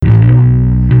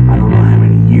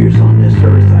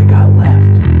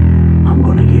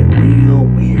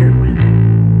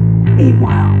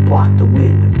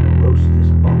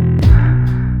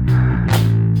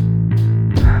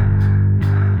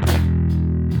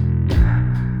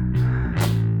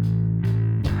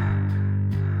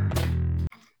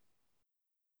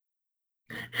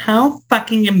How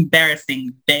fucking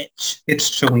embarrassing, bitch. It's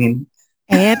Shalene.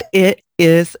 And it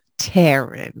is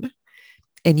Taryn.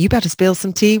 And you about to spill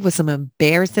some tea with some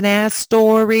embarrassing ass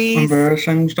stories.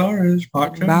 Embarrassing stories,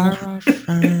 part two.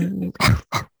 Embarrassing.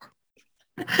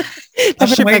 This I've been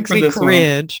shit waiting makes for me this one.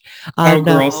 cringe. I Oh,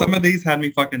 girl, some know. of these had me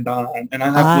fucking dying, and I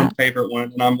have one I favorite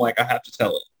one, and I'm like, I have to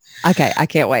tell it. okay. I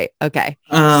can't wait. Okay.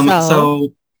 So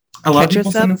So a lot of catch people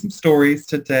us up. sent in some stories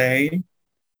today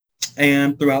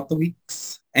and throughout the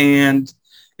weeks, and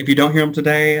if you don't hear them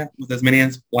today, with as many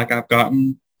as like I've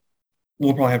gotten,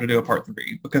 we'll probably have to do a part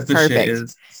three because this shit Perfect.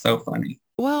 is so funny.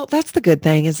 Well, that's the good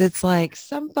thing is it's like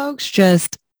some folks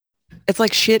just it's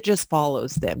like shit just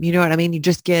follows them. You know what I mean? You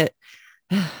just get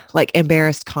like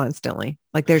embarrassed constantly.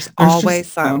 Like there's There's always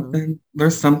just something.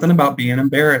 there's something about being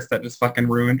embarrassed that just fucking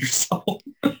ruined your soul.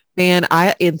 Man,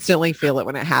 I instantly feel it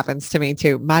when it happens to me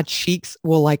too. My cheeks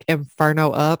will like inferno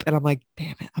up and I'm like,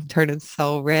 damn it, I'm turning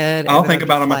so red. And I'll then think I'm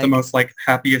about just them at the like, most like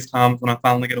happiest times when I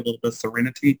finally get a little bit of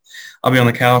serenity. I'll be on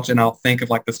the couch and I'll think of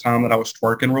like this time that I was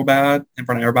twerking real bad in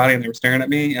front of everybody and they were staring at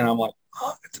me and I'm like,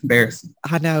 oh, it's embarrassing.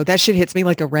 I know that shit hits me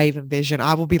like a raven vision.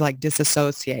 I will be like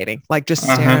disassociating, like just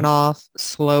Uh-huh. staring off,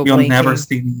 slow You'll never blinking,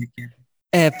 see me again.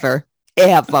 ever,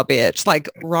 ever, bitch. Like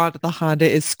Ron the Honda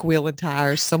is squealing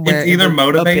tires somewhere It's in either the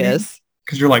motivating abyss.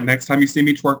 because you're like, next time you see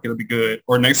me twerk, it'll be good.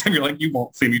 Or next time you're like, you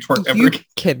won't see me twerk ever You again.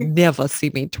 can never see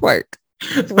me twerk.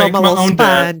 Roll Fake my my little own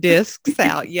death. spine discs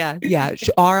out. Yeah, yeah.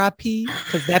 RIP,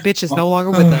 because that bitch is no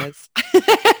longer with Oh,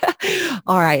 us.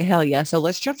 All right, hell yeah. So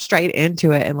let's jump straight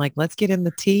into it and like let's get in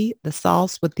the tea, the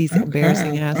sauce with these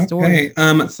embarrassing okay. ass stories.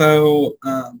 Okay. So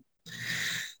let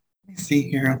me see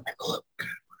here.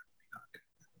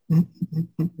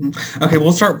 Okay,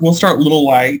 we'll start a little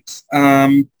light.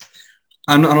 I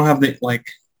don't have the like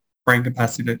brain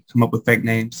capacity to come up with fake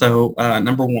names. So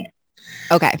number one,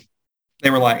 Okay. they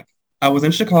were like, I was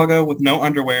in Chicago with no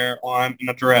underwear on and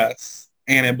a dress,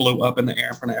 and it blew up in the air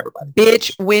in front of everybody.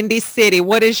 Bitch, Windy City,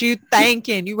 what is you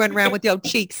thinking? You run around with your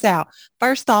cheeks out.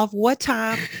 First off, what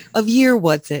time of year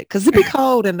was it? Because it'd be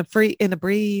cold in the free in the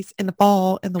breeze in the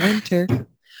fall in the winter.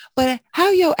 But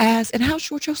how your ass and how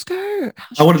short your skirt? How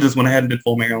I would short have your just went ahead and did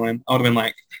full Maryland. I would have been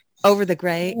like, over the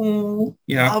grate? oh,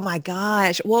 yeah. Oh my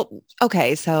gosh. Well,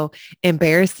 okay. So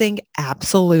embarrassing,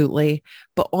 absolutely.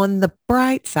 But on the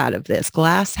bright side of this,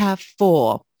 glass half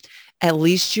full, at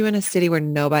least you in a city where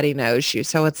nobody knows you.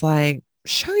 So it's like,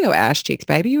 show your ass cheeks,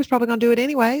 baby. You was probably going to do it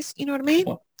anyways. You know what I mean?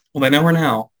 Well, they know her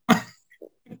now.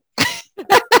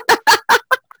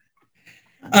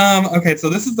 Okay, so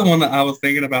this is the one that I was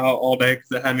thinking about all day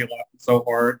because it had me laughing so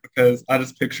hard because I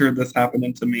just pictured this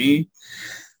happening to me.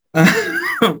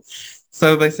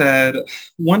 So they said,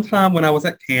 one time when I was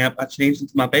at camp, I changed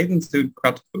into my bathing suit and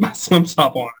forgot to put my swim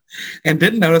top on and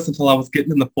didn't notice until I was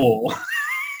getting in the pool.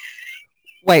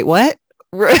 Wait, what?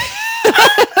 Run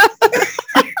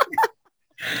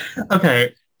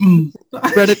Okay.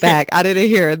 it back. I didn't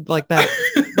hear it like that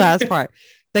last part.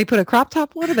 They put a crop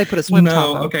top on or they put a swim top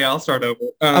No, on? okay, I'll start over.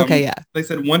 Okay, yeah. They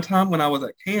said one time when I was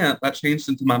at camp, I changed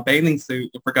into my bathing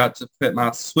suit and forgot to put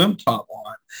my swim top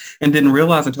on and didn't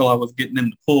realize until I was getting in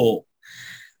the pool.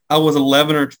 I was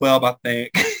 11 or 12, I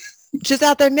think. Just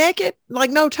out there naked, like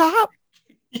no top.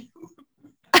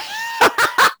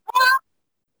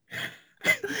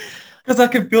 Because I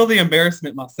can feel the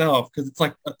embarrassment myself because it's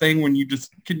like a thing when you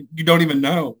don't even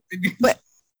know. But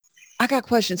I got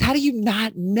questions. How do you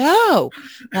not know?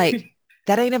 Like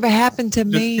that ain't ever happened to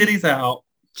Just me. titties out.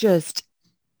 Just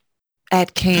at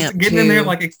Just camp getting in there too.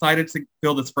 like excited to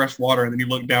feel this fresh water and then you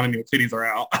look down and your titties are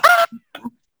out.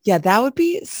 Yeah, that would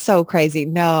be so crazy.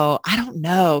 No, I don't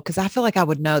know because I feel like I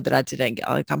would know that I didn't get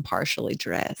like I'm partially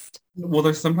dressed. Well,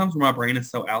 there's sometimes where my brain is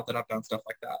so out that I've done stuff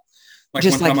like that. Like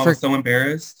Just one like time I for was so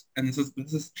embarrassed, and this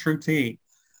is true tea.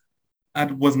 I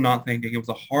was not thinking. It was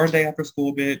a hard day after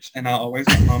school, bitch, and I always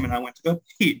went home and I went to go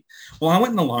pee. Well, I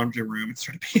went in the laundry room and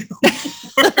started peeing on the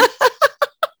floor.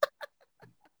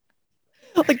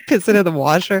 like pissing in the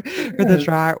washer or the Yes.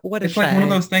 dryer. What a It's like one of shame.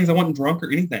 those things. I wasn't drunk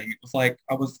or anything. It was like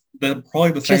I was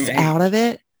probably the same Just out of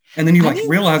age. it. And then you I like mean,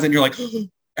 realize it and you're like,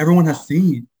 everyone has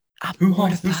seen. I'm Who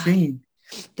has who's mortified. seen?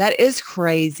 That is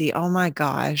crazy. Oh my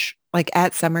gosh. Like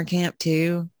at summer camp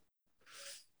too.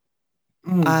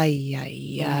 Mm, Ay,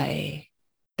 ay, mm. ay.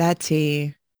 That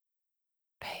tea.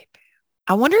 Baby.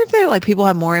 I wonder if they're like people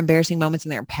have more embarrassing moments in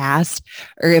their past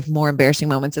or if more embarrassing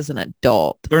moments as an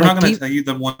adult. They're Like, not do going you to tell you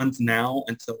the ones now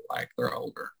until like they're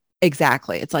older.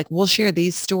 exactly? It's like we'll share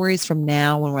these stories from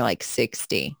now when we're like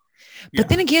 60. But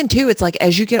then Yeah. again, too, it's like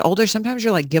as you get older, sometimes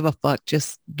you're like, give a fuck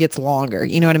just gets longer.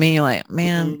 You know what I mean? You're like,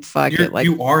 man, fuck it. Like,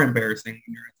 You are embarrassing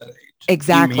when you're at that age. You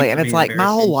exactly. mean And to it's be like my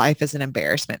whole embarrassing. life is an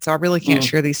embarrassment. So I really can't Mm.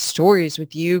 share these stories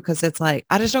with you because it's like,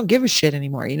 I just don't give a shit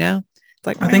anymore, you know? It's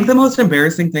like, I think man, the most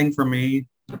embarrassing thing for me,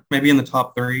 maybe in the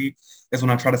top three, is when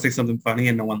I try to say something funny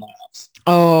and no one laughs.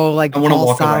 oh, I like want to fall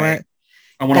walk silent. away.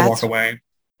 I want to walk That's away.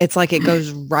 it's like it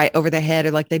goes right over their head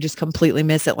or like they just completely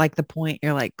miss it. Like the point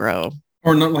you're like, bro,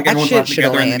 Or not like that everyone's shit laughing should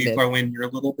have together and then you landed. throw in your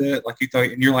little bit, like you throw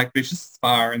and you're like, bitch, this is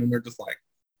fire. And then they're just like,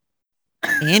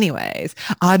 Anyways,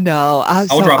 I know. I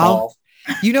I will so drop I'll off.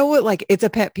 you know what? Like it's a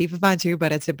pet peeve of mine too,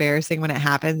 but it's embarrassing when it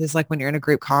happens. It's like when you're in a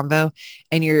group convo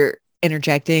and you're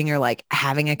interjecting or like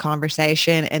having a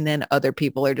conversation and then other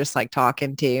people are just like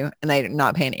talking to you and they're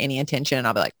not paying any attention. And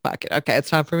I'll be like, fuck it. Okay, it's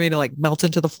time for me to like melt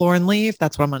into the floor and leave.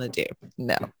 That's what I'm gonna do.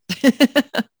 No.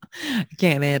 I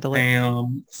can't handle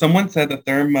it. Someone said that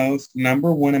their most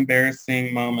number one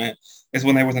embarrassing moment is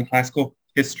when they was in high school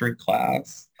history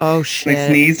class. Oh They shit.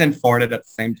 sneezed and farted at the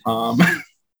same time.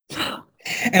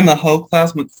 And the whole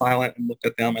class went silent and looked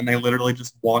at them and they literally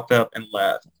just walked up and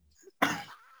left.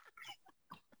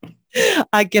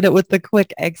 I get it with the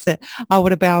quick exit. I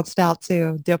would have bounced out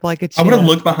too, dip like a I would have chip.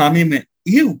 looked behind me and went,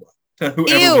 ew, to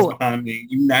whoever was Ew. behind me.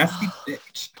 You nasty Oh,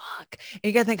 bitch. fuck.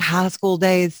 You gotta think high school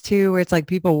days too, where it's like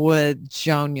people would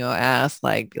joan your ass,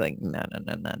 like, be like, no, no,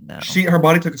 no, no, no. Her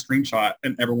body took a screenshot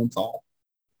and everyone saw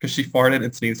because she farted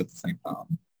and sneezed at the same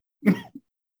time.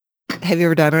 Have you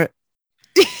ever done it?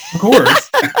 Of course,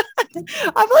 I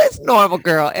feel like it's normal,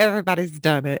 girl. Everybody's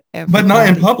done it. but not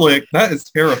in Everybody. public. That is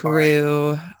terrifying.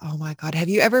 True. Oh my God. Have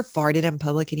you ever farted in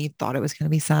public and you thought it was going to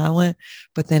be silent,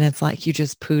 but then it's like you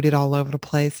just pooed it all over the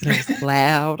place and it was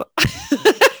loud?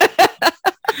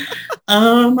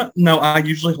 No, I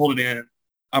usually hold it in.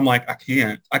 I'm like, I,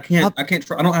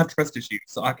 I don't have trust issues,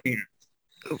 so I can't.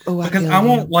 oh, I Because feel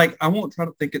you. I won't try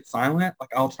to think it's silent. Like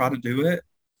I'll try to do it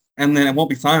and then it won't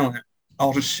be silent.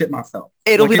 I'll just shit myself.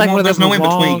 It'll Like be it like one won't, of there's those no in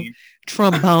long between.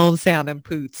 trombone sounding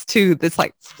poots too. That's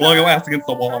like, Blow your ass against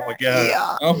the wall. Like, yes.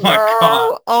 yeah. Oh my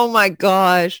God. Oh my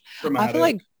gosh. I feel Dramatic.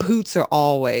 like poots are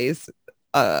always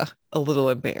a little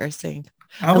embarrassing.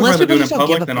 I would Unless rather people do it just in don't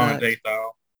give public a than on a fuck. date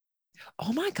though.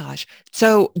 Oh my gosh.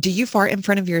 So do you fart in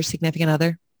front of your significant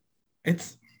other?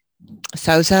 It's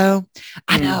So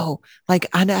I mm, know, like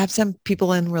I know I have some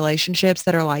people in relationships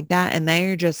that are like that and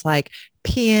they're just like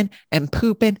peeing and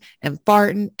pooping and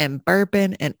farting and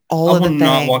burping and I all of will the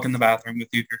not walk things. in the bathroom with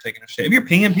you if you're taking a shit. If you're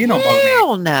peeing, pee don't bother me.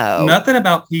 Hell no. Nothing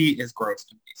about pee is gross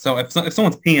to me. So if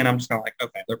someone's peeing, I'm just kind of like,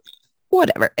 okay, they're peeing.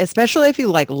 Whatever. Especially if you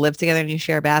like live together and you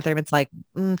share a bathroom, it's like,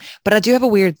 but I do have a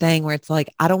weird thing where it's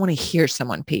like, I don't want to hear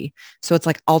someone pee. So it's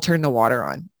like, I'll turn the water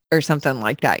on or something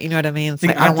like that. You know what I mean? It's See,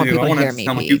 like, I I don't want do. I people to want it hear to me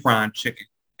sound like you pee. frying chicken.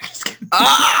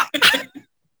 Ah,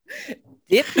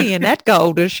 dip me in that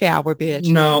golden shower,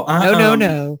 bitch. No, No, no,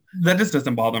 no. that just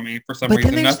doesn't bother me for some But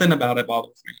then reason. there's Nothing about it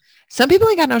bothers me. some people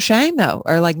ain't got no shame though,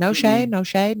 or like no shade, Mm-mm. no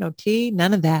shade, no tea,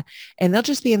 none of that. And they'll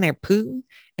just be in there pooting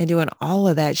and doing all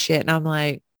of that shit. And I'm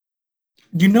like,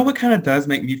 You know what kind of does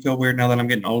make me feel weird now that I'm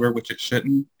getting older, which it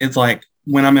shouldn't? It's like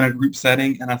when I'm in a group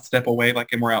setting and I step away, like,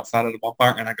 and we're outside of the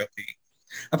bonfire and I go pee.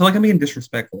 I feel like I'm being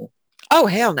disrespectful, oh,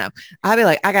 hell no. I'd be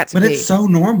like, I got to but it's pee. so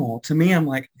normal to me. I'm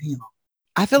like, damn,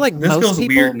 I feel like this most feels weird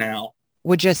people now.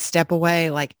 would just step away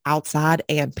like outside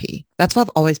and pee. That's why I've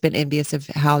always been envious of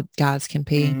how guys can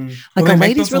pee. Well, Like a they make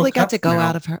lady's those little really got to cups go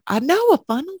out now. of her. I know a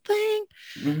funnel thing.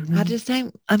 I Hmm. just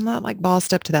ain't, I'm not like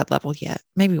bossed up to that level yet.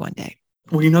 Maybe one day.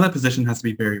 Well, you know that position has to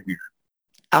be very weird.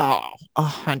 Oh,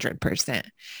 100%. And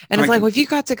it's Like, like, well, if you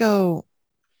got to go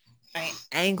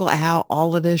angle out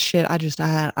all of this shit, I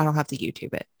don't have to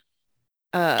YouTube it.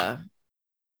 Uh,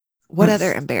 what other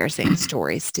let's. embarrassing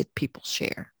stories did people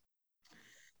share?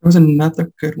 There was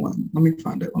another good one. Let me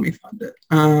find it. Let me find it.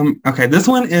 Okay, this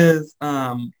one is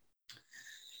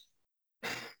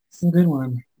it's a good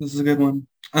one. This is a good one.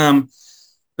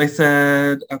 They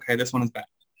said, okay, this one is bad.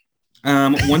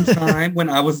 One time when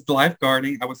I was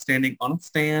lifeguarding, I was standing on a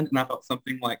stand and I felt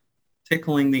something like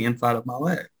tickling the inside of my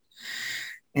leg.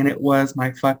 And it was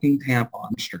my fucking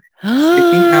tampon string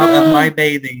sticking out of my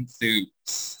bathing suit.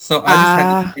 So I just had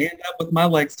to I stand up with my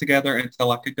legs together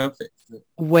until I could go fix it.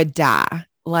 would die.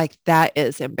 Like that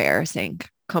is embarrassing.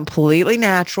 Completely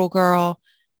natural, girl.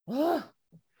 Ugh.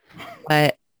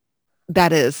 But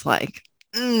that is like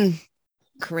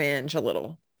cringe a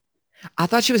little. I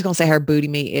thought she was gonna say her booty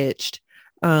meat itched.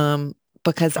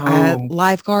 Because I Oh,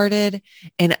 lifeguarded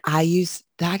and I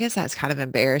guess that's kind of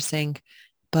embarrassing,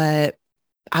 but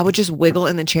I would just wiggle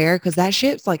in the chair because that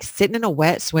shit's like sitting in a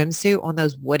wet swimsuit on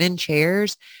those wooden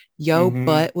chairs. Yo mm-hmm.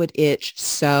 butt would itch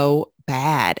so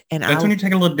bad. And That's I when you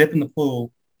take a little dip in the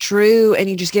pool. true. And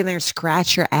you just get in there and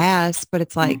scratch your ass, but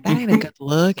it's like, that ain't a good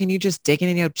look. And you just digging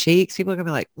in your cheeks. People are gonna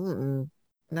be like,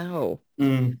 no,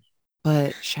 Mm.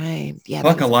 but shame. Yeah. I That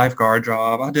like a is, lifeguard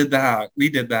job. I did that. We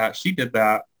did that. She did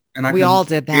that. And I we can all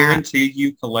did that. guarantee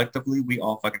you collectively, we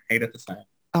all fucking hate it the same.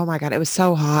 Oh my God. It was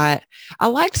so hot. I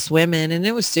liked swimming and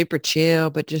it was super chill,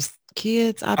 but just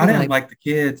kids, I'd I be didn't like, like the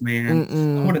kids, man. I would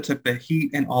mm-mm. have took the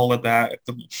heat and all of that if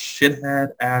the shithead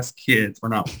ass kids were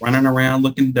not running around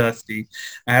looking dusty,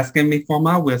 asking me for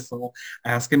my whistle,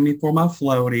 asking me for my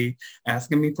floaty,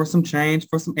 asking me for some change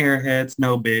for some airheads.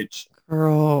 No, bitch.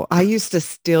 Girl, I used to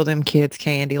steal them kids'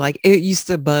 candy. Like it used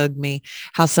to bug me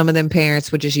how some of them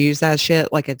parents would just use that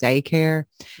shit like a daycare.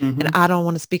 And Hmm. I don't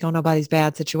want to speak on nobody's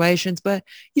bad situations, but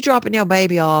you dropping your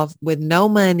baby off with no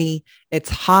money. It's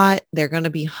hot. They're going to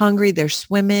be hungry. They're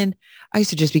swimming. I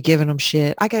used to just be giving them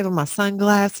shit. I gave them my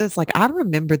sunglasses. Like I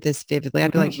remember this vividly.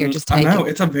 I'd be like, here, Hmm. just I take know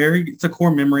it. it's a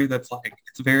core memory that's like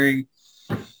it's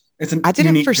a I did it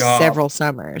unique for job. several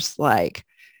summers. Like,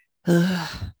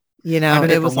 I it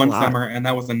did it for was a one lot. summer and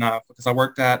that was enough because I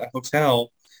worked at a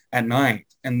hotel at night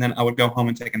and then I would go home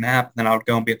and take a nap and then I would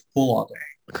go and be at the pool all day.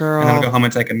 And then I'd go Girl, home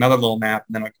and take another little nap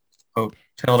and then I'd go to a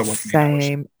hotel to work an 8 hour shift.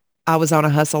 same. I was on a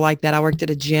hustle like that. I worked at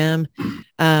a gym.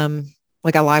 Um,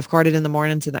 like I lifeguarded in the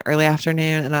mornings and the early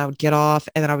afternoon and I would get off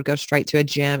and then I would go straight to a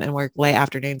gym and work late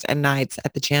afternoons and nights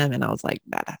at the gym. And I was like,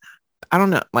 nah, nah, nah. I don't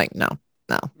know. Like, no,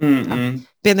 no. I've Mm-mm.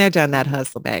 been there, done that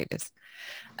hustle, babies.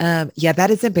 Yeah,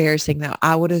 that is embarrassing though.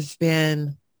 I would have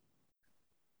been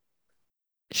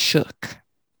shook.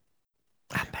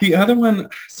 I The think. other one,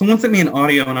 someone sent me an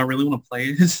audio and I really want to play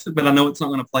it, but I know it's not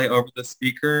going to play over the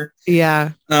speaker.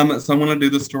 Yeah. So I'm going to do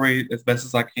the story as best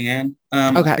as I can.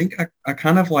 I Okay. think I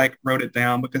kind of like wrote it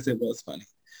down because it was funny.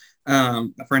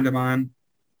 A friend of mine,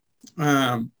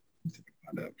 um,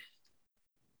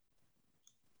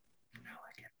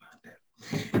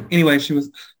 anyway, she was,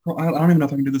 well, I don't even know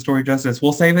if I can do the story justice.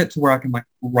 We'll save it to where I can like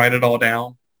write it all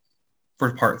down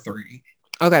for part three.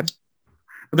 Okay.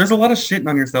 But there's a lot of shitting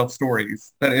on yourself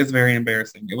stories that is very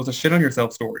embarrassing. It was a shit on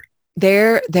yourself story.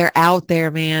 They're out there,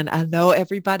 man. I know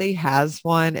everybody has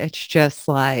one. It's just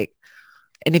like,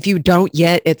 and if you don't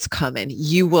yet, it's coming.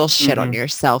 You will shit on Mm-hmm.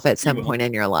 yourself at You some will. point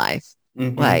in your life.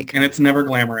 Mm-hmm. Like And it's never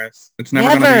glamorous. It's never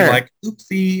going to be never like,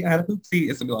 oopsie, I had a oopsie.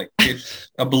 It's going to be like, bitch,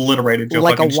 obliterated your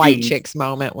like a fucking white jeans. chicks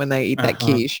moment when they eat that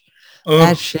Uh-huh. quiche.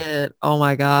 That Oh, shit. Oh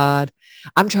my God.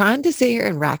 I'm trying to sit here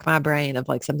and rack my brain of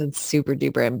like something super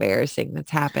duper embarrassing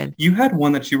that's happened. you had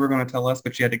one that you were going to tell us,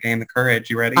 but you had to gain the courage.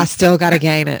 You I ready? still got to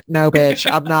gain it. No, bitch,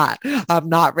 I'm not. I'm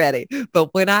not ready.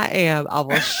 But when I am, I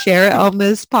will share it on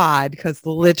this pod because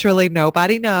literally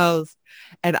nobody knows.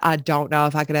 And I don't know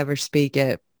if I could ever speak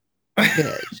it,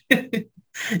 bitch.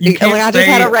 You Like can't I just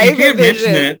had say a it. You Raven can't mention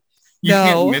vision. it. You can't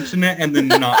No. mention it and then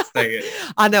not say it.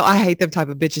 I know I hate them type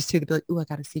of bitches too. They'll be like, "Ooh, I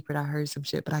got a secret. I heard some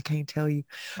shit, but I can't tell you."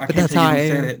 I But can't that's tell how you I who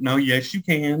said am. it. No, yes, you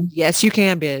can. Yes, you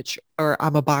can, bitch. Or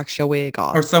I'm a box your wig Or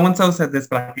off. so and so said this,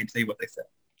 but I can't tell you what they said.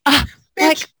 Ah,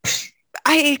 like Bitch.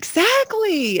 I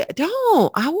exactly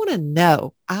don't. I want to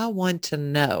know. I want to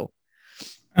know.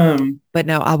 Um, But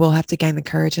no, I will have to gain the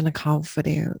courage and the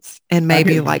confidence and I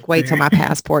maybe get like wait till my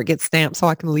passport gets stamped so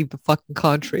I can leave the fucking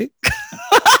country.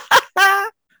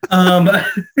 um,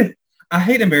 I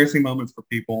hate embarrassing moments for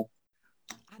people.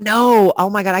 No. Oh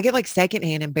my God. I get like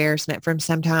secondhand embarrassment from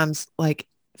sometimes like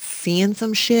seeing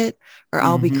some shit or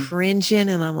I'll be Hmm. cringing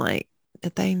and I'm like,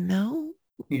 did they know?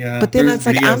 Yeah, But then there's it's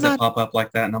like, I'm videos that not, pop up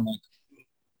like that, and I'm like,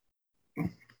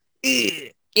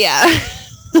 yeah.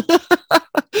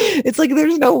 It's like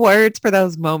there's no words for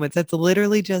those moments. It's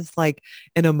literally just like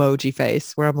an emoji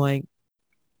face where I'm like,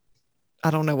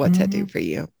 I don't know what to do hmm for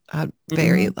you. I'm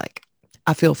very hmm like,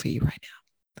 I feel for you right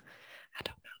now. I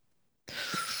don't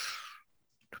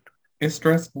it's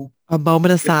stressful. know. A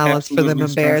moment of It's silence for them absolutely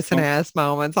embarrassing stressful. ass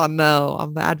moments. I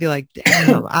know. I'd be like,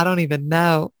 damn, I don't even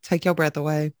know. Take your breath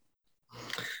away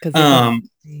because it's a um,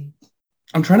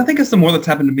 I'm trying to think of some more that's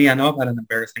happened to me. I know I've had an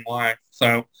embarrassing life,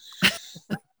 so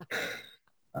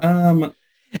um,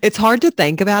 it's hard to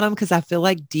think about them because I feel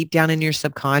like deep down in your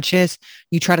subconscious,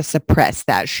 you try to suppress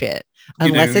that shit. you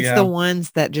Unless do, it's the yeah.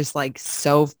 ones that just like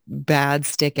so bad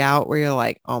stick out where you're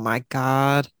like, oh my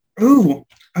God. Ooh,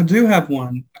 I do have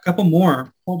one. A couple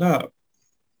more. Hold up.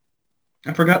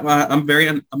 I forgot I'm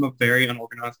a very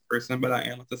unorganized person, but I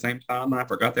am at the same time. And I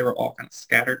forgot they were all kind of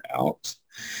scattered out.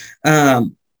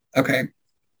 Um, okay,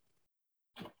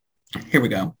 here we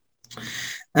go.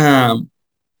 Um,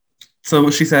 so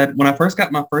she said, when I first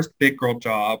got my first big girl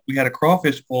job, we had a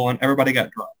crawfish pool and everybody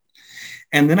got drunk.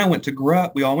 And then I went to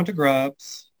Grub. We all went to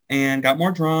Grubs and got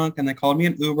more drunk, and they called me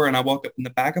an Uber, and I woke up in the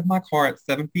back of my car at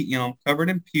 7 p.m. covered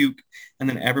in puke, and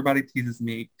then everybody teased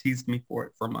me for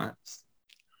it for months.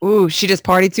 Ooh, she just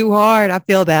partied too hard. I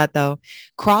feel that though.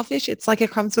 Crawfish, it's like it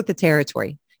comes with the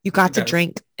territory. You got It to does.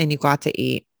 drink and you got to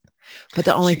eat. But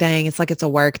the only She, thing, it's like it's a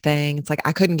work thing. It's like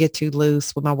I couldn't get too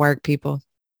loose with my work people.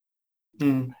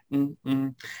 And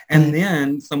But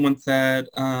then someone said,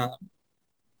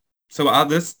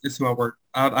 this is who I work.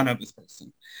 I know this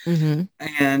person. mhm.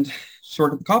 And she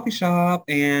worked at the coffee shop,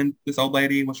 and this old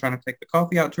lady was trying to take the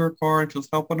coffee out to her car, and she was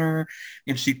helping her,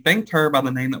 and she thanked her by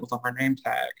the name that was on her name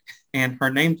tag, and her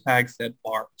name tag said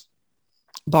Bart.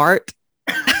 Bart.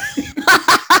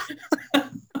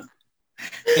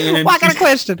 And Well, I she, got a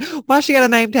question. Why she got a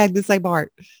name tag to say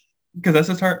Bart? because that's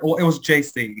just her. Well, it was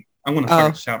JC. I'm gonna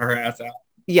start Oh, to shout her ass out.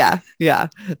 yeah, yeah.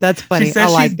 That's She funny. I says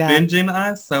she's like that. binging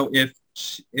us, so if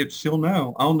she'll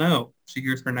know, I'll know. She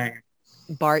hears her name.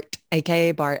 Bart,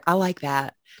 aka Bart. I like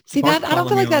that. See Bart that? I don't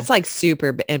feel like Bartholomew. that's like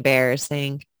super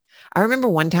embarrassing. I remember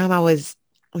one time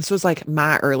this was like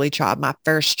my early job, my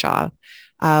first job.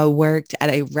 I worked at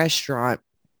a restaurant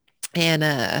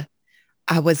and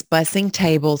I was bussing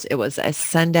tables. It was a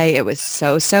Sunday. It was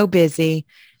so busy.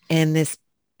 And this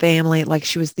family, like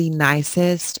she was the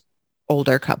nicest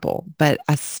older couple, but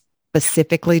I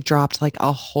specifically dropped like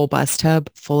a whole bus tub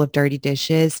full of dirty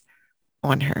dishes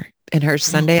on her in her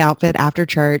Sunday outfit after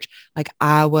church. Like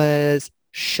I was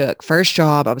shook. First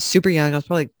job. I was super young. I was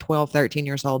probably like 12, 13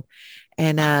 years old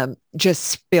and just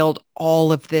spilled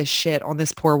all of this shit on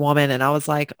this poor woman. And I was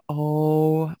like,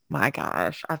 oh my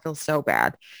gosh, I feel so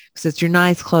bad because it's your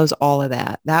nice clothes, all of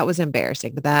that. That was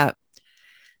embarrassing, but that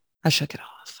I shook it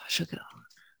off. I shook it off.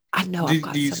 I know I've Do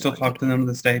got you some still more good talk to them to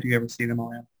this day? Do you ever see them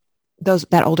around?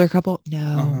 that older couple. Uh-huh.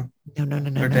 No, no, no, no,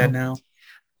 no, They're dead no. now.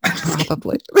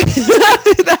 Probably.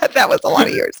 That was a lot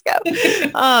of years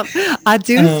ago. Um, I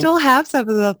do um, still have some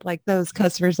of the like those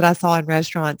customers that I saw in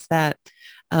restaurants that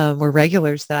were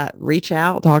regulars that reach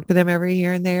out, talk to them every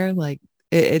here and there. Like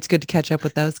it's good to catch up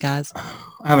with those guys.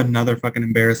 I have another fucking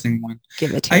embarrassing one.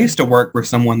 Give it I to used me. to work for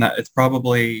someone that is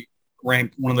probably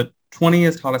ranked one of the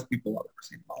 20th hottest people I've ever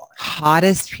seen in my life.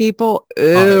 Hottest people.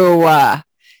 Hottest. Ooh,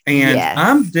 And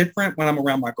I'm yes. different when I'm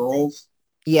around my girls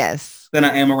Yes. than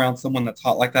I am around someone that's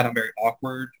hot like that. I'm very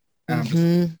awkward and I'm just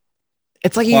hmm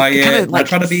It's like he kind quiet. of And I like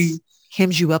try to be,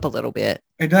 hems you up a little bit.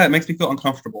 it makes me feel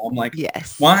uncomfortable. I'm like,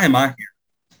 Yes. why am I here?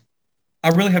 I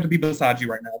really have to be beside you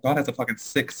right now. God has a fucking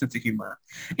sick sense of humor.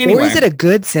 Or is Anyway, it a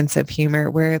good sense of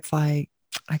humor where it's like,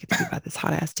 I get to be by this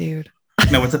hot ass dude?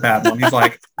 no, it's a bad one. He's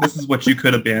like, this is what you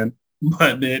could have been,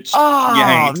 but bitch, you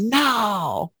Oh ain't.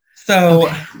 no. So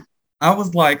Okay. I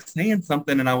was like saying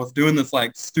something and I was doing this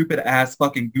like stupid ass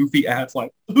fucking goofy ass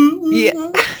like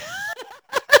Yeah.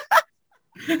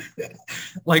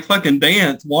 like fucking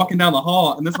dance walking down the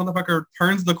hall and this motherfucker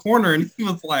turns the corner and he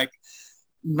was like,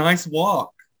 nice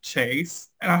walk, Chase.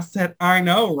 And I said, I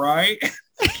know, right?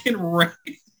 Fucking ran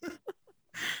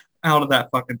out of that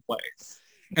fucking place.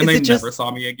 And Is they it never just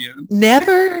saw me again.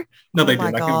 never? No, Oh they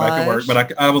my did. I came back to work, but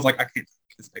gosh. I was like, I can't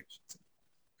take his patience.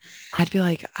 I'd be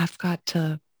like,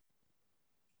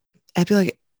 I'd be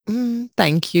like,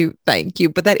 thank you. Thank you.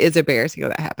 But that is embarrassing when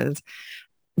that happens.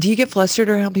 Do you get flustered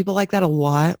around people like that a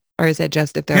lot? Or is it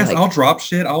just if they're Yes, I'll like, drop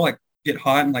shit. I'll like get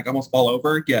hot and like almost fall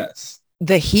over. Yes.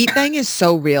 the heat thing is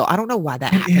so real. I don't know why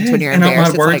that It happens when is. you're And my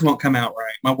embarrassed. It's words like, won't come out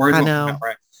right. My words I won't come out know,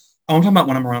 right. I'm talking about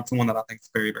when I'm around someone that I think is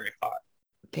very, very hot.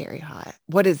 very hot.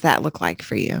 What does that look like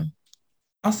for you?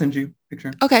 I'll send you a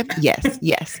picture. Okay. Yes.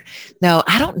 Yes. No,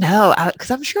 I don't know.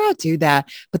 Cause I'm sure I'll do that.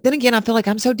 But then again, I feel like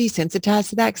I'm so desensitized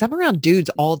to that because I'm around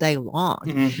dudes all day long.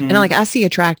 And Mm-hmm. like I see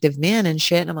attractive men and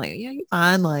shit. And I'm like, yeah, you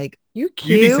fine. Like, you You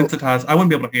cute. desensitized. I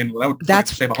wouldn't be able to handle it. I would fucking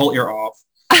That's shave a whole ear off.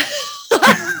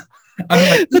 I'd be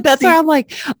like, but that's why oopsie. I'm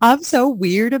like, I'm so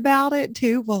weird about it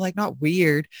too. Well, like not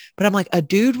weird, but I'm like, a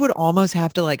dude would almost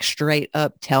have to like straight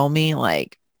up tell me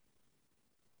like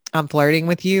I'm flirting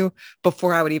with you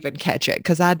before I would even catch it.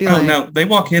 Cause I'd be Oh like, no, they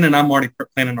walk in and I'm already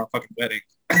planning our fucking wedding.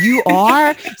 you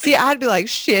are? See, I'd be like,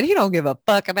 shit, he don't give a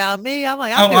fuck about me. I'm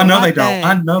like, I'm Oh, I doing know my they don't.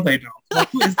 I thing. know they don't. Like,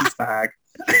 who is this fag?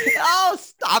 Oh,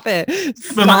 stop it.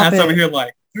 So my Stop ass over it. here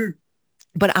like,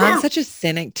 But I'm such a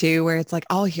cynic too, where it's like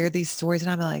I'll hear these stories and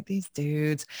I'm like, these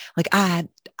dudes, like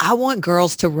I want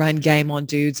girls to run game on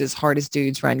dudes as hard as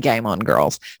dudes run game on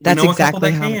girls. we That's know a couple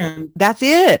exactly that how can. that's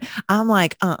it. I'm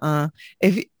like,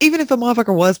 If even if a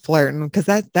motherfucker was flirting, because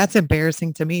that's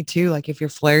embarrassing to me too. Like if you're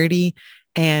flirty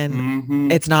and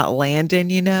Mm-hmm. it's not landing,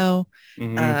 you know. Uh,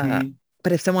 Mm-hmm.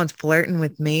 but if someone's flirting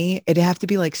with me, it'd have to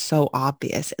be like so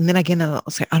obvious. And then again, I'll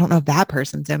say, I don't know if that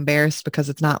person's embarrassed because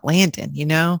it's not landing, you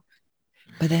know?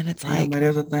 But then it's Damn, like, that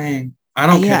is a thing. I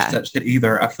don't catch Yeah. that shit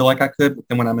either. I feel like I could, but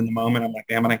then when I'm in the moment, I'm like,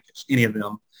 damn, I didn't catch any of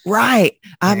them. Right.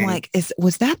 I'm Dang. like,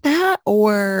 was that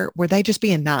or were they just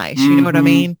being nice? You know what I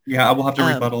mean? Yeah, I will have to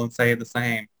Um, rebuttal and say the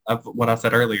same of what I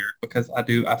said earlier because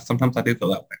sometimes I do feel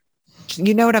that way.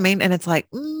 you know what I mean? And it's like,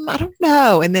 I don't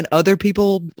know. And then other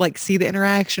people like see the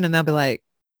interaction and they'll be like,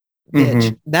 bitch,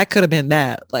 Mm-hmm. that could have been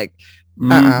that. Like,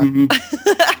 uh-uh.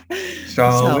 Mm-hmm.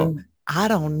 So So I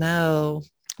don't know.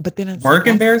 But then it's like, work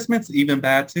that's embarrassment's even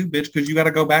bad too, bitch, because you got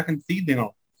to go back and see them.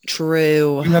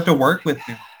 true. You have to work with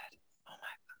them.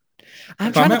 I'm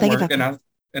If trying I'm to at think if work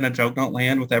and a joke don't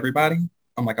land with everybody,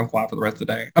 I'm like, I'm quiet for the rest of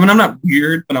the day. I mean, I'm not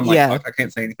weird, but I'm like, yeah. fuck, I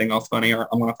can't say anything else funny or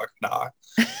I'm gonna fucking die.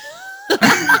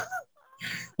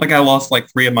 Like I lost like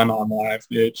 3 of my non-lives,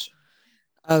 bitch.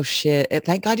 Oh shit.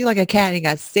 Thank God you like a cat and you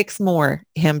got six more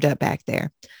hemmed up back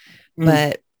there. Mm.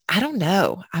 But I don't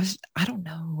know. I don't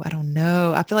know. I don't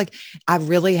know. I feel like I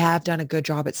really have done a good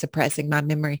job at suppressing my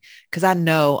memory because I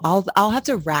know I'll have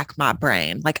to rack my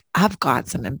brain. Like I've got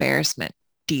some embarrassment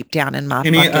deep down in my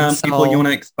Any fucking people you want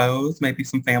soul. to expose? Maybe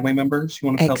some family members you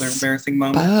want to tell their embarrassing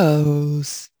moment?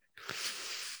 Expose.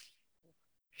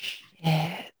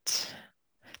 Shit.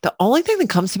 The only thing that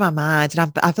comes to my mind,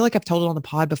 and I feel like I've told it on the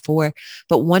pod before,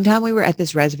 but one time we were at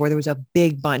this reservoir, there was a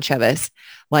big bunch of us,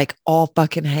 like all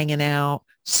fucking hanging out,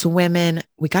 swimming.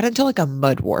 We got into like a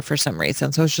mud war for some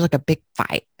reason. So it was just like a big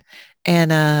fight.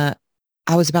 And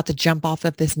I was about to jump off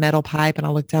of this metal pipe and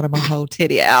I looked out of my whole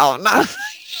titty out. And I was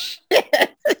like,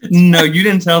 shit. No, you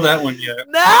didn't tell that one yet.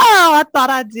 No, I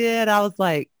thought I did. I was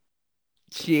like,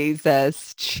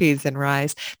 Jesus, cheese and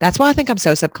rice. That's why I think I'm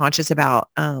so subconscious about,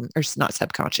 or not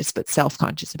subconscious, but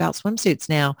self-conscious about swimsuits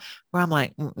now, where I'm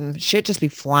like, shit just be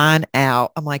flying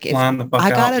out. I'm like, if Flying the fuck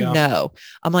I out, gotta yeah. know,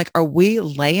 I'm like, are we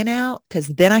laying out? Because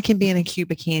then I can be in a cute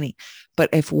bikini. But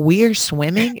if we are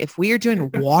swimming, if we are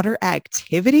doing water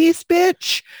activities,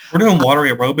 bitch, We're doing water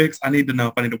aerobics. I need to know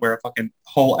if I need to wear a fucking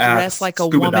whole dress ass like a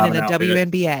scuba woman in diving a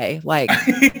outfit. WNBA, like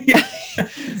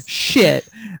Yes. shit.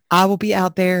 I will be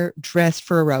out there dressed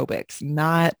for aerobics,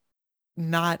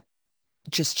 not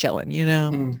just chilling, you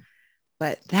know? Mm.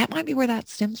 But that might be where that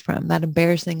stems from, that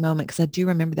embarrassing moment. Cause I do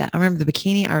remember that. I remember the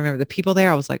bikini. I remember the people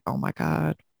there. I was like, oh my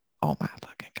God. Oh my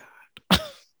fucking God.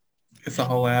 It's a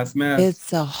whole ass mess.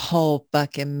 It's a whole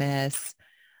fucking mess.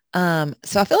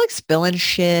 So I feel like spilling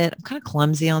shit. I'm kind of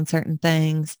clumsy on certain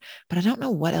things, but I don't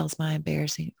know what else my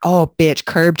embarrassing. Oh, bitch,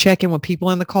 curb checking with people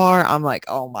in the car. I'm like,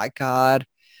 oh my God.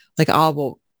 Like I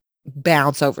will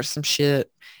bounce over some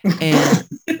shit. And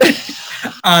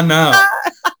I know.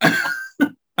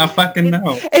 I fucking It,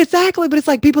 know. exactly, but it's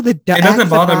like people that It act doesn't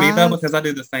bother me though surprised. because I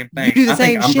do the same You thing. do the I think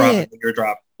same I'm driving shit, when you're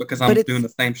driving because but I'm doing the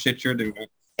same shit you're doing.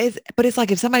 it's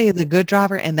like if somebody is a good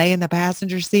driver and they in the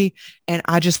passenger seat and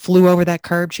I just flew over that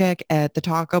curb check at the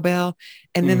Taco Bell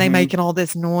and then they Hmm. making all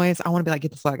this noise, I want to be like,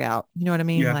 get the fuck out. You know what I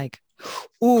mean? Yeah. Like,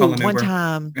 ooh, Call an one Uber.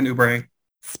 time, An Uber.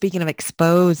 speaking of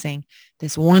exposing,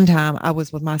 this one time I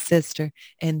was with my sister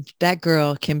and that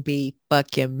girl can be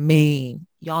fucking mean.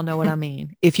 Y'all know what I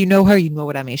mean. If you know her, you know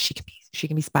what I mean. She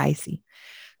can be spicy.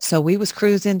 So we was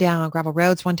cruising down gravel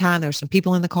roads one time. There were some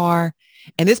people in the car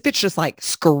and this bitch just like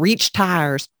screeched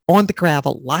tires on the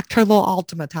gravel, locked her little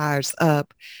Altima tires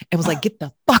up and was like, get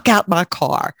the fuck out my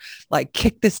car. Like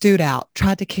kick this dude out,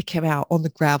 tried to kick him out on the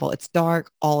gravel. It's dark,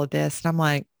 all of this. And I'm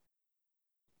like,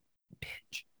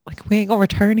 we ain't gonna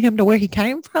return him to where he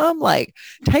came from. Like,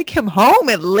 take him home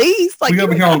at least. Like, We you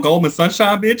over ain't here on got to. Goldman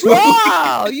Sunshine, bitch.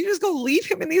 Wow, you just gonna leave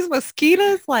him in these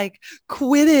mosquitoes? Like,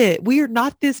 quit it. We are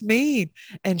not this mean.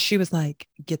 And she was like,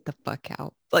 get the fuck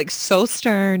out. Like, so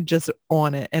stern, just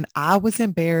on it. And I was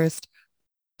embarrassed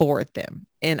for them.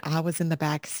 And I was in the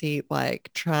back seat,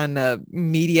 like trying to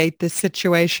mediate this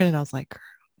situation. And I was like,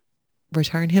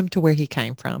 return him to where he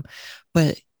came from.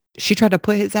 But she tried to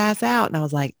put his ass out. And I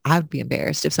was like, I'd be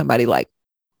embarrassed if somebody like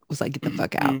was like, get the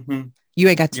fuck out. Hmm. You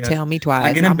ain't got to Yes. tell me I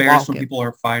twice. get I'm embarrassed when walking. people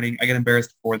are fighting. I get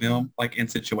embarrassed for them, like in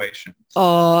situations.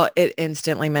 Oh, it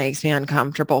instantly makes me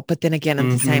uncomfortable. But then again, at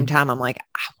the same Hmm. time, I'm like,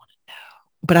 I want to know.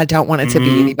 But I don't want it to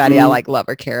be anybody I Hmm. like love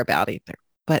or care about either.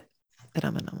 But then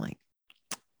I'm like,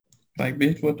 Like,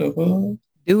 bitch, what the fuck?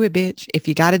 do it, bitch. If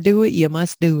you got to do it, you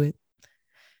must do it.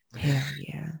 Hell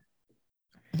yeah.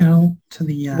 Hell to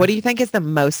the What do yes. you think is the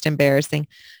most embarrassing,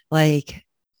 like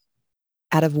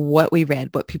out of what we read,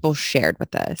 what people shared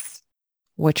with us?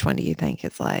 Which one do you think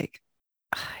is like,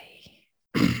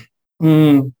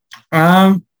 Mm.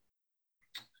 Um,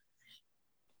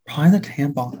 Probably the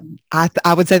tampon.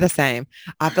 I would say the same.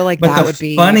 I feel like But that the would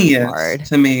be funniest hard.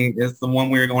 to me is the one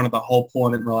we were going to the whole pool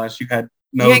and didn't realize you had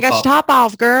You no ain't got your thought. top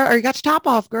off, girl. Or you got your top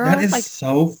off, That girl. is Like,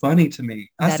 so funny to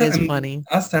me. that is funny.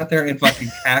 I sat there and fucking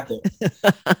cackled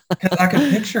because I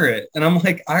could picture it, and I'm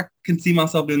like, I can see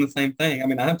myself doing the same thing. I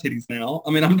mean, I have titties now.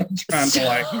 I mean, I'm not trying to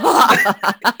like.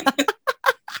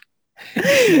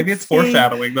 Maybe it's See?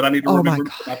 foreshadowing that I need to Oh my remember to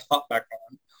God. put my top back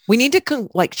on. We need to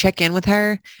like check in with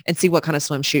her and see what kind of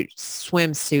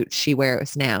swimsuit she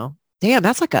wears now. Damn,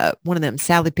 that's like one of them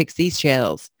Sally picks these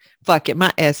shells. Fuck it,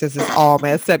 my S's is all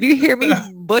messed up. You hear me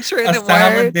butchering A the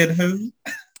salad words? did who?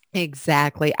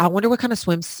 Exactly. I wonder what kind of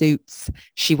swimsuits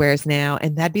she wears now.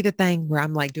 And that'd be the thing where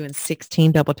I'm like doing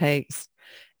 16 double takes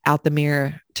out the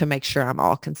mirror to make sure I'm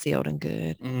all concealed and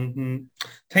good. Mm-hmm.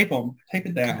 Tape them. Tape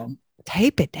it down.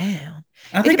 Tape it down.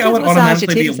 I It think I depends would what size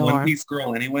your automatically be a titties one are. piece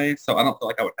girl anyway, so I don't feel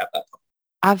like I would have that.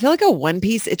 I feel like a one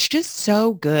piece, it's just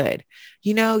so good.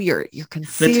 You know, you're The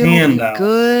concealed, tan you're though.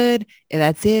 good, and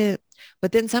that's it.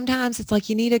 But then sometimes it's like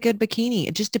you need a good bikini.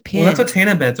 It just Well, that's what depends.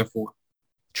 tanning beds are for.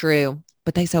 True.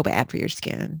 But they so bad for your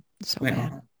skin. So They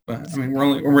bad. are. But I So mean,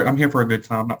 bad. I'm here for a good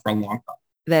time, not for a long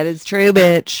That is true,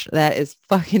 bitch. That is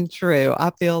fucking true. I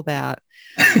feel that.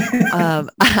 time.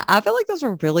 I feel like those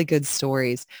were really good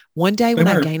stories. One day They when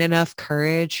I were. gain enough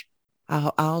courage,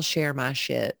 I'll share my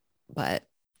shit. But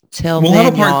till We'll have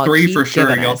a then, part y'all three for keep sure.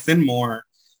 giving Y'all us. send more.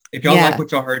 If y'all like Yeah.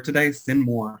 what y'all heard today, send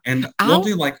more. And we'll I'll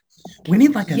do like we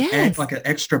need like yes. like an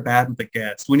extra bad with the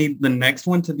guest. We need the next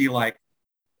one to be like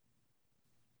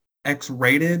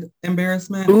X-rated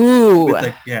embarrassment Ooh, with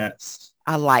a guest.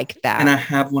 I like And that. I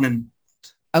have one in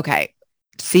Okay.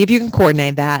 See if you can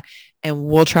coordinate that and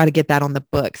we'll try to get that on the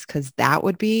books because that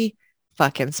would be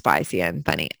fucking spicy and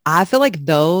funny. I feel like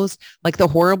those, like the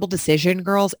horrible decision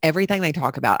girls, everything they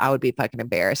talk about, I would be fucking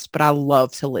embarrassed, but I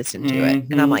love to listen to it.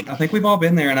 And I'm like, I think we've all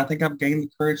been there, and I think I've gained the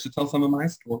courage to tell some of my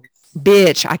stories.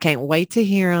 bitch, I can't wait to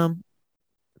hear them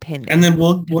And pending. then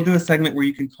we'll do a segment where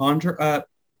you can conjure up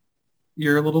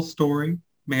your little story,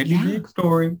 maybe Yeah, big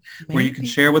story, where you can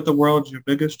maybe. share with the world your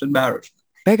biggest embarrassment.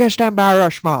 Biggest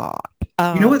embarrassment.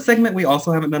 You know what segment we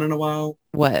also haven't done in a while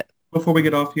What? before we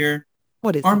get off here?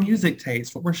 What is Our it? music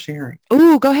taste, what we're sharing.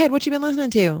 Ooh, go ahead. What you been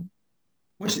listening to?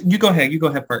 Which you go ahead. You go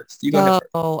ahead first. You go ahead So,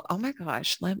 first. oh my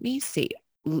gosh, let me see.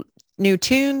 New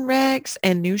tune Rex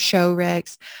and new show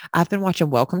Rex. I've been watching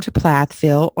Welcome to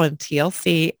Plathville on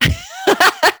TLC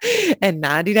and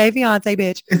 90 Day Fiance,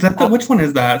 bitch. Is that the which one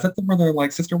is that? Is that the where they're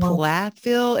like sister wives?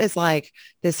 Plathville is like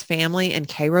this family in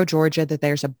Cairo, Georgia, that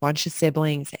there's a bunch of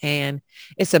siblings and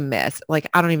it's a mess. Like,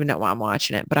 I don't even know why I'm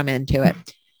watching it, but I'm into it.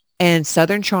 And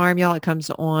Southern Charm, y'all, it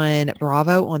comes on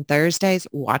Bravo on Thursdays.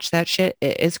 Watch that shit.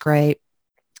 It is great.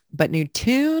 But new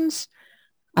tunes,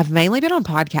 I've mainly been on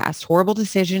podcasts. Horrible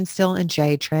Decision still in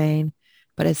J Train.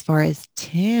 But as far as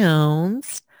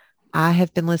tunes, I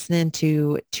have been listening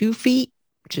to 2 Feet,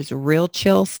 which is real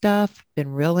chill stuff.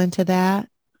 Been real into that.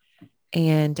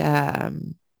 And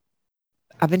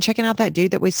I've been checking out that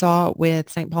dude that we saw with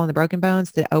St. Paul and the Broken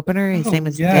Bones, the opener. His Oh name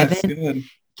is yes, Devin good.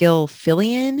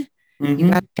 Gilfillian. You got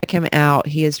Mm-hmm. to check him out.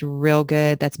 He is real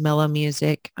good. That's mellow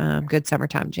music. Good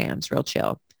summertime jams, real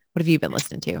chill. What have you been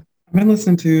listening to? I've been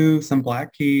listening to some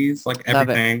Black Keys, like Love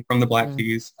it. everything from the Black Mm.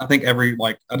 Keys. I think every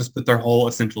like I just put their whole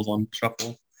essentials on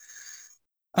shuffle.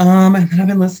 And then I've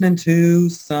been listening to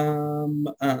some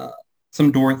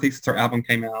Dorothy since her album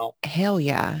came out. Hell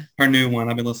yeah. Her new one.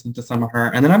 I've been listening to some of her.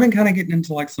 And then I've been kind of getting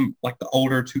into like some like the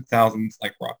older 2000s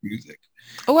like rock music.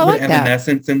 Oh, A I little bit like of that.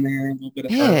 Evanescence in there, a little bit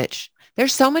of her. Bitch.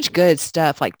 There's so much good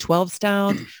stuff like 12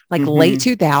 Stones, like late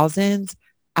Mm-hmm. 2000s.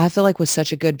 I feel like was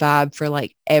such a good vibe for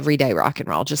like everyday rock and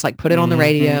roll. Just like put it on the Mm-hmm.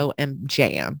 radio and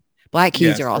jam. Black Keys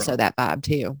Yes, are also girl. that vibe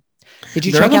too. Did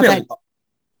you They're a check little out bit that?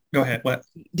 go ahead. What?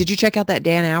 Did you check out that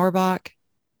Dan Auerbach?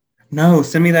 No,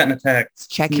 send me that in a text.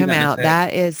 Check Send me him that in a out.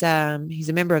 text. That is he's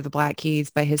a member of the Black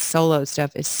Keys, but his solo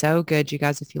stuff is so good. You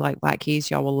guys, if you like Black Keys,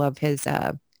 y'all will love his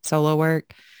solo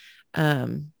work.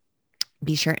 Um,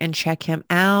 be sure and check him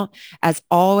out. As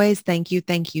always, thank you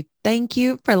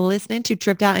for listening to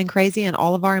Tripped Out and Crazy and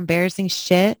all of our embarrassing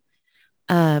shit.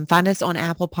 Find us on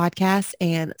Apple Podcasts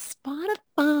and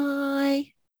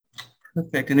Spotify.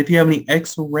 Perfect. And if you have any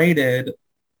X-rated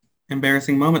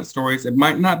embarrassing moment stories, it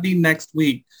might not be next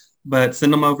week, but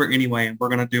send them over anyway. And we're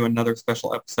gonna do another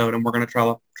special episode, and we're gonna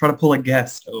try to pull a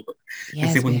guest over and see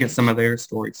Yes, if we can get some bitch. of their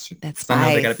stories too. That's Because I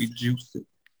know they gotta be spice. juicy.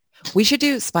 We should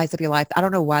do Spice Up Your Life. I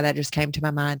don't know why that just came to my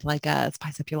mind. Like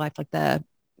Spice Up Your Life, like the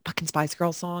fucking Spice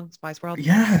Girl song, Spice World.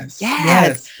 Yes,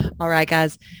 Yes. yes. All right,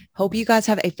 guys. Hope you guys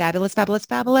have a fabulous, fabulous,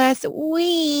 fabulous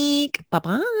week.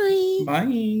 Bye-bye.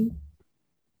 Bye.